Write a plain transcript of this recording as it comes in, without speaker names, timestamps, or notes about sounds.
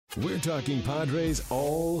We're talking Padres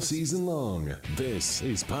all season long. This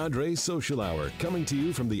is Padres Social Hour, coming to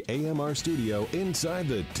you from the AMR studio inside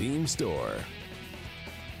the team store.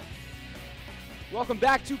 Welcome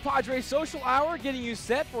back to Padres Social Hour, getting you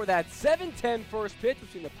set for that 7:10 first pitch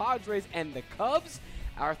between the Padres and the Cubs.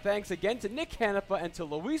 Our thanks again to Nick Canepa and to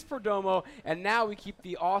Luis Perdomo. And now we keep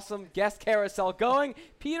the awesome guest carousel going.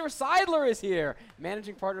 Peter Seidler is here,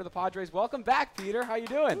 managing partner of the Padres. Welcome back, Peter. How you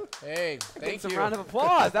doing? Hey, thank you. Some round of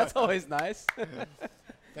applause. That's always nice.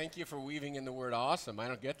 Thank you for weaving in the word awesome. I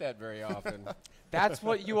don't get that very often. That's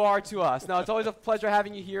what you are to us. Now, it's always a pleasure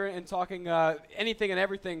having you here and talking anything and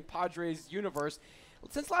everything Padres universe.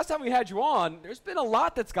 Since last time we had you on, there's been a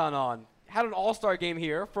lot that's gone on. Had an all-star game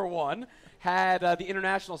here, for one. Had the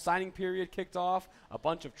international signing period kicked off, a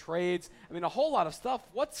bunch of trades. I mean, a whole lot of stuff.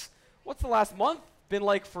 What's the last month been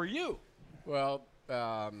like for you? Well,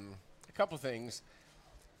 a couple things.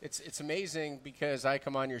 It's amazing because I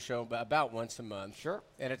come on your show about once a month. Sure.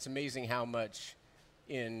 And it's amazing how much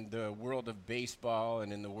in the world of baseball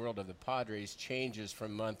and in the world of the Padres changes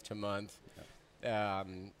from month to month.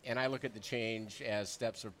 And I look at the change as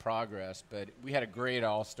steps of progress. But we had a great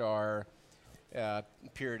all-star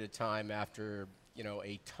period of time after,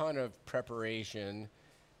 a ton of preparation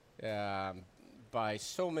by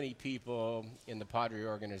so many people in the Padre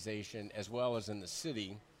organization as well as in the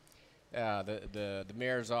city. The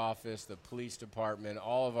mayor's office, the police department,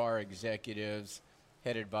 all of our executives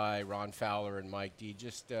headed by Ron Fowler and Mike D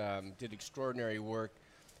just did extraordinary work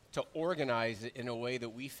to organize it in a way that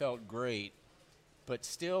we felt great. But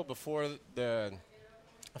still, before the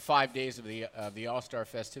 5 days of the All-Star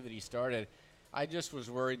festivities started, I just was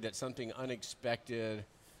worried that something unexpected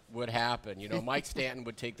would happen. Mike Stanton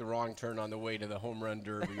would take the wrong turn on the way to the home run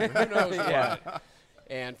derby. Or who knows what.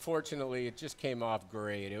 And fortunately, it just came off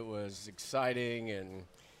great. It was exciting, and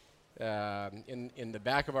in the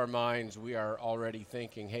back of our minds, we are already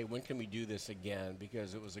thinking, hey, when can we do this again?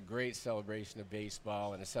 Because it was a great celebration of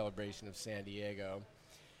baseball and a celebration of San Diego.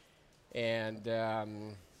 And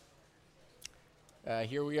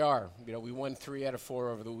here we are. We won 3 out of 4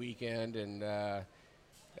 over the weekend, and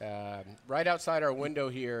right outside our window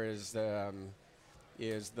here is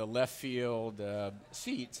the left field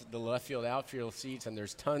seats, the left field outfield seats, and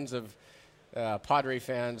there's tons of Padre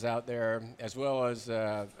fans out there, as well as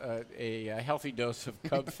a healthy dose of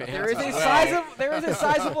Cub fans. There is a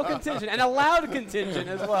sizable contingent, and a loud contingent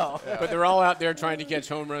as well. But they're all out there trying to catch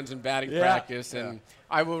home runs in batting practice. And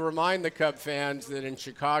I will remind the Cub fans that in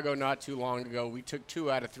Chicago not too long ago, we took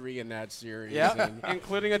 2 out of 3 in that series. Yeah,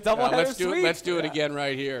 including a doubleheader sweep. Let's do it again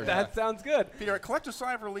right here. That sounds good. Peter, a collective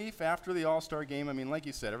sigh of relief after the All-Star game. I mean, like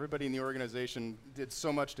you said, everybody in the organization did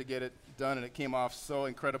so much to get it done, and it came off so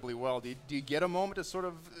incredibly well. Do you get a moment to sort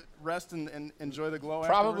of rest and enjoy the glow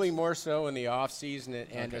Probably afterwards? more so in the off season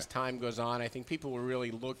and as time goes on. I think people will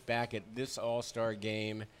really look back at this All-Star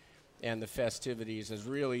game and the festivities as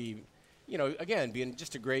really, again, being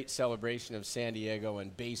just a great celebration of San Diego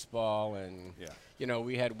and baseball. And,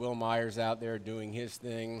 we had Will Myers out there doing his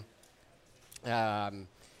thing.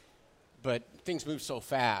 But things move so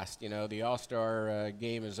fast. The All-Star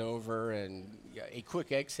game is over, and a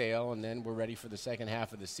quick exhale, and then we're ready for the second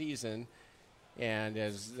half of the season. And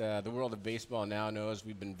as the world of baseball now knows,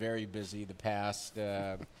 we've been very busy the past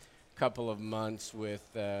couple of months with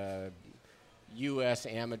U.S.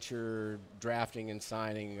 amateur drafting and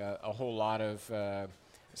signing, a whole lot of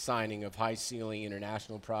signing of high-ceiling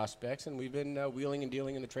international prospects, and we've been wheeling and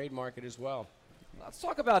dealing in the trade market as well. Let's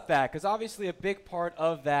talk about that, because obviously a big part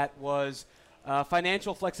of that was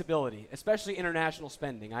financial flexibility, especially international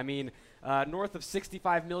spending. I mean, north of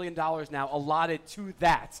 $65 million now allotted to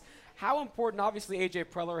that. How important, obviously, A.J.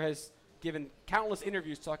 Preller has given countless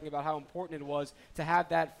interviews talking about how important it was to have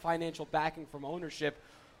that financial backing from ownership.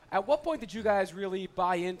 At what point did you guys really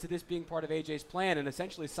buy into this being part of A.J.'s plan and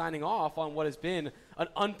essentially signing off on what has been an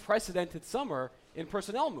unprecedented summer in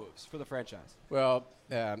personnel moves for the franchise? Well,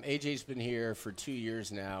 A.J.'s been here for 2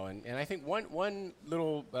 years now, and I think one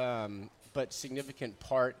little but significant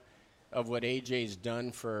part of what A.J.'s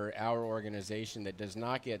done for our organization that does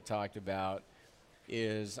not get talked about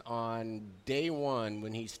is on day one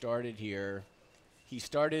when he started here, he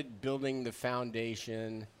started building the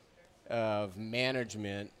foundation of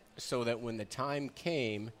management so that when the time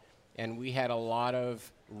came and we had a lot of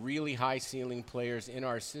really high ceiling players in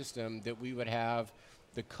our system, that we would have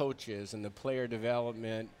the coaches and the player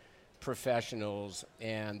development professionals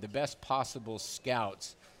and the best possible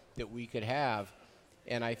scouts that we could have.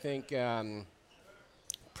 And I think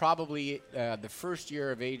probably the first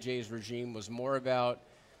year of AJ's regime was more about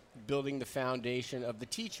building the foundation of the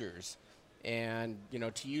teachers And,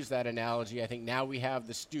 to use that analogy, I think now we have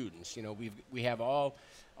the students. We have all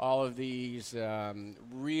of these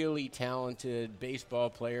really talented baseball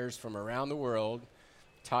players from around the world,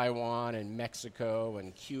 Taiwan and Mexico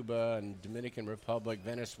and Cuba and Dominican Republic,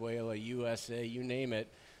 Venezuela, USA, you name it.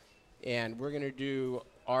 And we're going to do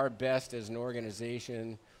our best as an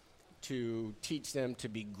organization to teach them to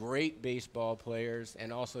be great baseball players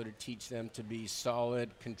and also to teach them to be solid,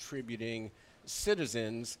 contributing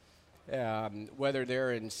citizens, whether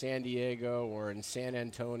they're in San Diego or in San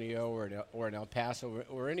Antonio or in El Paso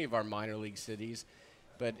or any of our minor league cities.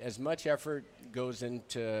 But as much effort goes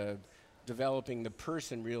into developing the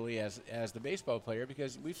person really as the baseball player,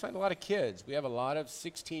 because we've signed a lot of kids. We have a lot of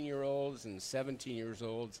 16-year-olds and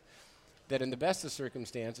 17-year-olds that in the best of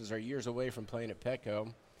circumstances are years away from playing at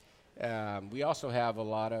Petco. We also have a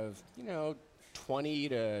lot of, 20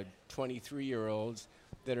 to 23-year-olds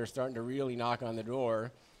that are starting to really knock on the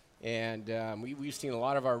door. And we've seen a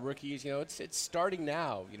lot of our rookies. It's starting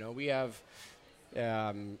now. We have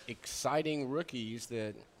exciting rookies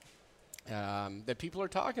that people are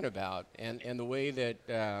talking about. And the way that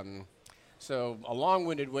so a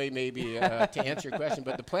long-winded way maybe to answer your question,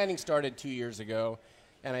 but the planning started 2 years ago.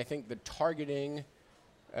 And I think the targeting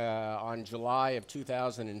on July of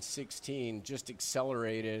 2016 just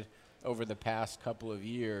accelerated over the past couple of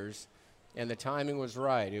years. And the timing was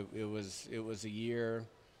right. It was a year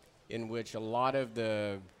in which a lot of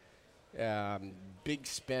the big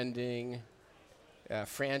spending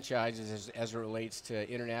franchises as it relates to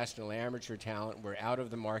international amateur talent were out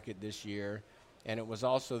of the market this year. And it was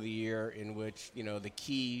also the year in which, the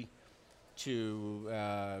key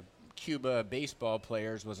to Cuba baseball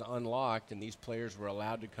players was unlocked, and these players were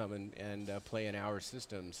allowed to come and play in our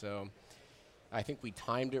system. So I think we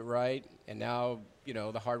timed it right, and now,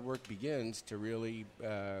 the hard work begins to really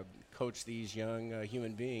coach these young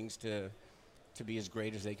human beings to be as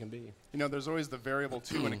great as they can be. There's always the variable,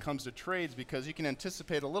 too, when it comes to trades, because you can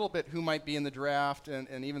anticipate a little bit who might be in the draft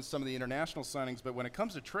and even some of the international signings. But when it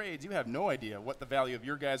comes to trades, you have no idea what the value of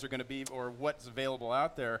your guys are going to be or what's available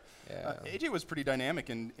out there. Yeah. AJ was pretty dynamic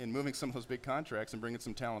in moving some of those big contracts and bringing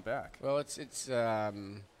some talent back. Well, it's the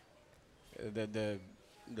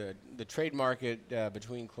trade market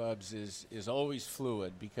between clubs is always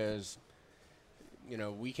fluid because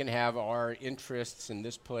we can have our interests in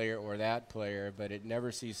this player or that player, but it never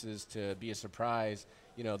ceases to be a surprise,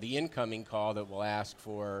 the incoming call that will ask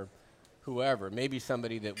for whoever, maybe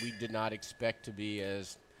somebody that we did not expect to be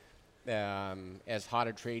as hot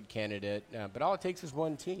a trade candidate, but all it takes is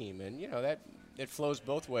one team, and that it flows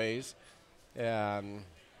both ways, and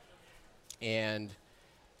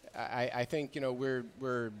I think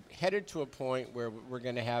we're headed to a point where we're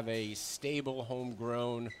going to have a stable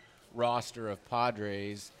homegrown roster of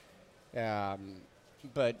Padres,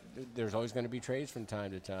 but there's always going to be trades from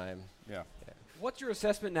time to time. Yeah. What's your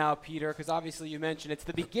assessment now, Peter? Because obviously you mentioned it's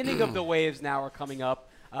the beginning of the waves now are coming up,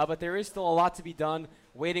 but there is still a lot to be done,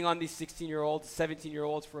 waiting on these 16-year-olds,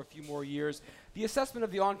 17-year-olds for a few more years. The assessment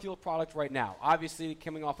of the on-field product right now, obviously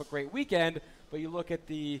coming off a great weekend, but you look at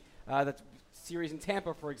the series in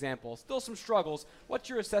Tampa, for example, still some struggles. What's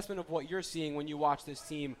your assessment of what you're seeing when you watch this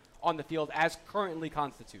team on the field as currently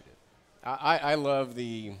constituted? I love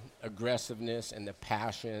the aggressiveness and the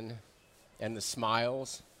passion and the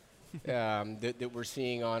smiles that we're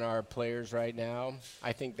seeing on our players right now.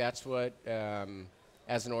 I think that's what,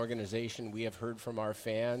 as an organization, we have heard from our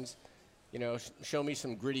fans. Show me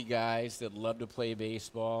some gritty guys that love to play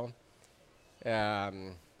baseball.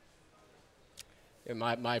 And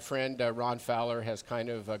my friend Ron Fowler has kind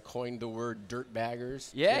of coined the word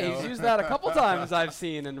dirtbaggers. Yeah, he's used that a couple times I've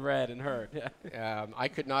seen and read and heard. Yeah. I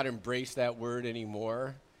could not embrace that word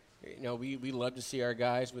anymore. We love to see our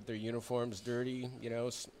guys with their uniforms dirty,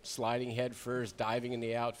 sliding head first, diving in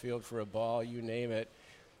the outfield for a ball, you name it.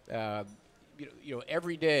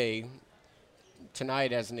 Every day,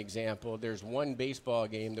 tonight as an example, there's one baseball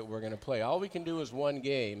game that we're going to play. All we can do is one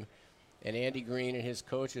game. And Andy Green and his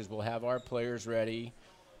coaches will have our players ready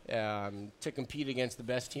to compete against the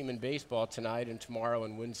best team in baseball tonight and tomorrow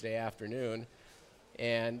and Wednesday afternoon.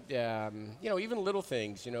 And even little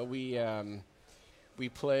things. We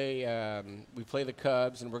play the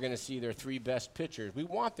Cubs, and we're going to see their three best pitchers. We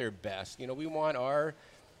want their best. We want our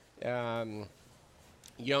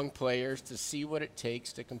young players to see what it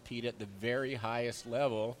takes to compete at the very highest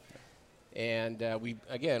level. And we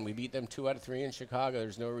beat them 2 out of 3 in Chicago.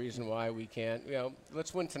 There's no reason why we can't.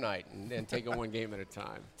 Let's win tonight and take it one game at a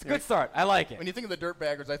time. It's a good start. I like it. When you think of the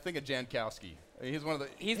dirtbaggers, I think of Jankowski. He's one of the.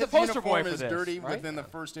 He's his the poster boy uniform for is this, dirty right? within the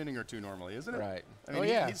first inning or two normally, isn't it? Right. I mean,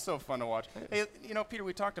 yeah. he's so fun to watch. Hey, you know, Peter,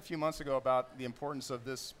 we talked a few months ago about the importance of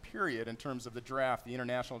this period in terms of the draft, the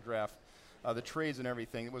international draft, the trades and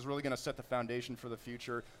everything. It was really going to set the foundation for the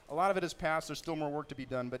future. A lot of it has passed. There's still more work to be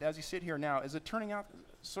done. But as you sit here now, is it turning out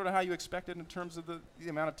sort of how you expected in terms of the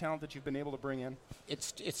amount of talent that you've been able to bring in?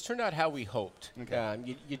 It's turned out how we hoped.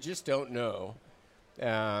 Okay. You just don't know.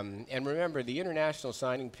 And remember, the international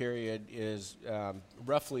signing period is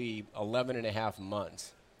roughly 11 and a half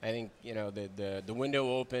months. I think, you know, the window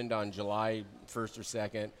opened on July 1st or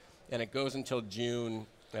 2nd, and it goes until June,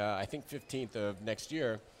 I think 15th of next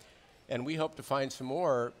year. And we hope to find some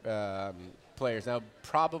more players. Now,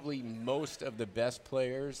 probably most of the best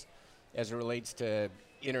players as it relates to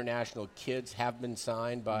international kids have been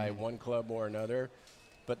signed by one club or another,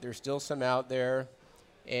 but there's still some out there.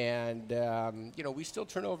 And, you know, we still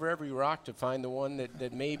turn over every rock to find the one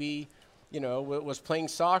that maybe, you know, was playing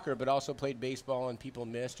soccer but also played baseball and people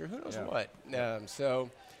missed, or who knows what.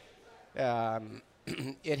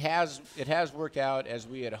 It has worked out as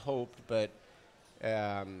we had hoped, but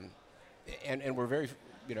and we're very,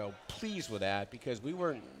 you know, pleased with that, because we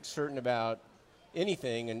weren't certain about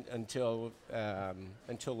anything until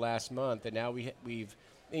last month, and now we've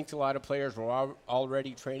inked a lot of players. We're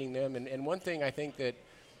already training them, and one thing I think that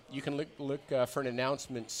you can look for an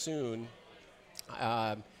announcement soon.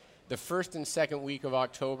 The first and second week of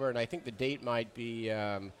October, and I think the date might be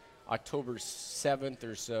October 7th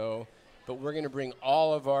or so, but we're going to bring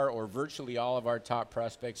all of our, or virtually all of our top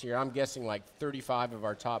prospects here. I'm guessing like 35 of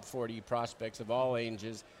our top 40 prospects of all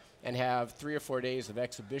ages, and have 3 or 4 days of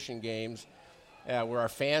exhibition games where our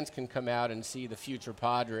fans can come out and see the future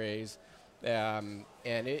Padres. And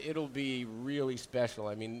it'll be really special.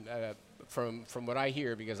 I mean, from what I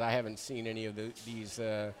hear, because I haven't seen any of these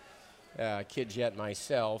kids yet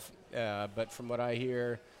myself, but from what I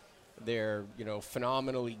hear, they're, you know,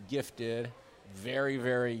 phenomenally gifted, very,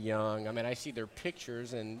 very young. I mean, I see their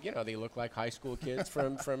pictures, and, you know, they look like high school kids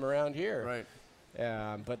from around here. Right.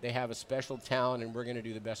 But they have a special talent, and we're going to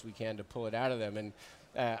do the best we can to pull it out of them. And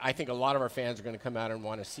I think a lot of our fans are going to come out and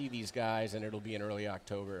want to see these guys, and it'll be in early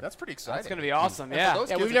October. That's pretty exciting. That's going to be awesome. And Yeah. for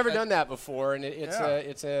those Yeah, kids, we've never done that before, and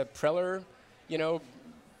it's a Preller, you know,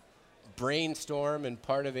 brainstorm and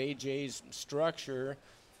part of AJ's structure,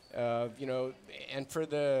 you know, and for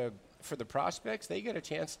the prospects, they get a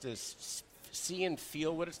chance to see and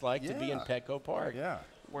feel what it's like to be in Petco Park. Yeah.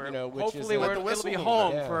 Where you know, which hopefully is it'll be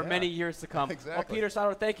home Yeah. for many years to come. Exactly. Well, Peter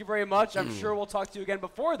Seidler, thank you very much. I'm sure we'll talk to you again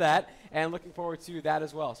before that, and looking forward to that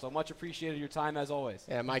as well. So much appreciated your time as always.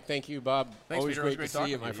 Yeah, Mike, thank you, Bob. Thanks, Always Peter. great It was to great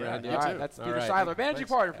see you, talking my to you. friend. Yeah, All you right, too. that's All Peter right. Seidler, managing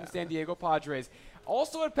Thanks. partner from the San Diego Padres.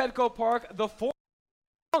 Also at Petco Park, the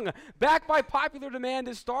back by popular demand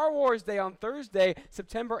is Star Wars Day on Thursday,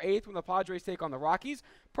 September 8th, when the Padres take on the Rockies.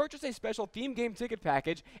 Purchase a special theme game ticket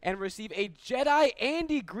package and receive a Jedi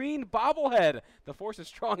Andy Green bobblehead. The Force is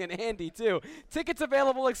strong in Andy, too. Tickets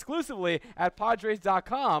available exclusively at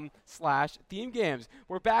Padres.com/theme games.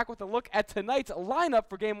 We're back with a look at tonight's lineup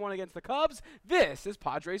for Game 1 against the Cubs. This is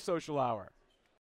Padres Social Hour.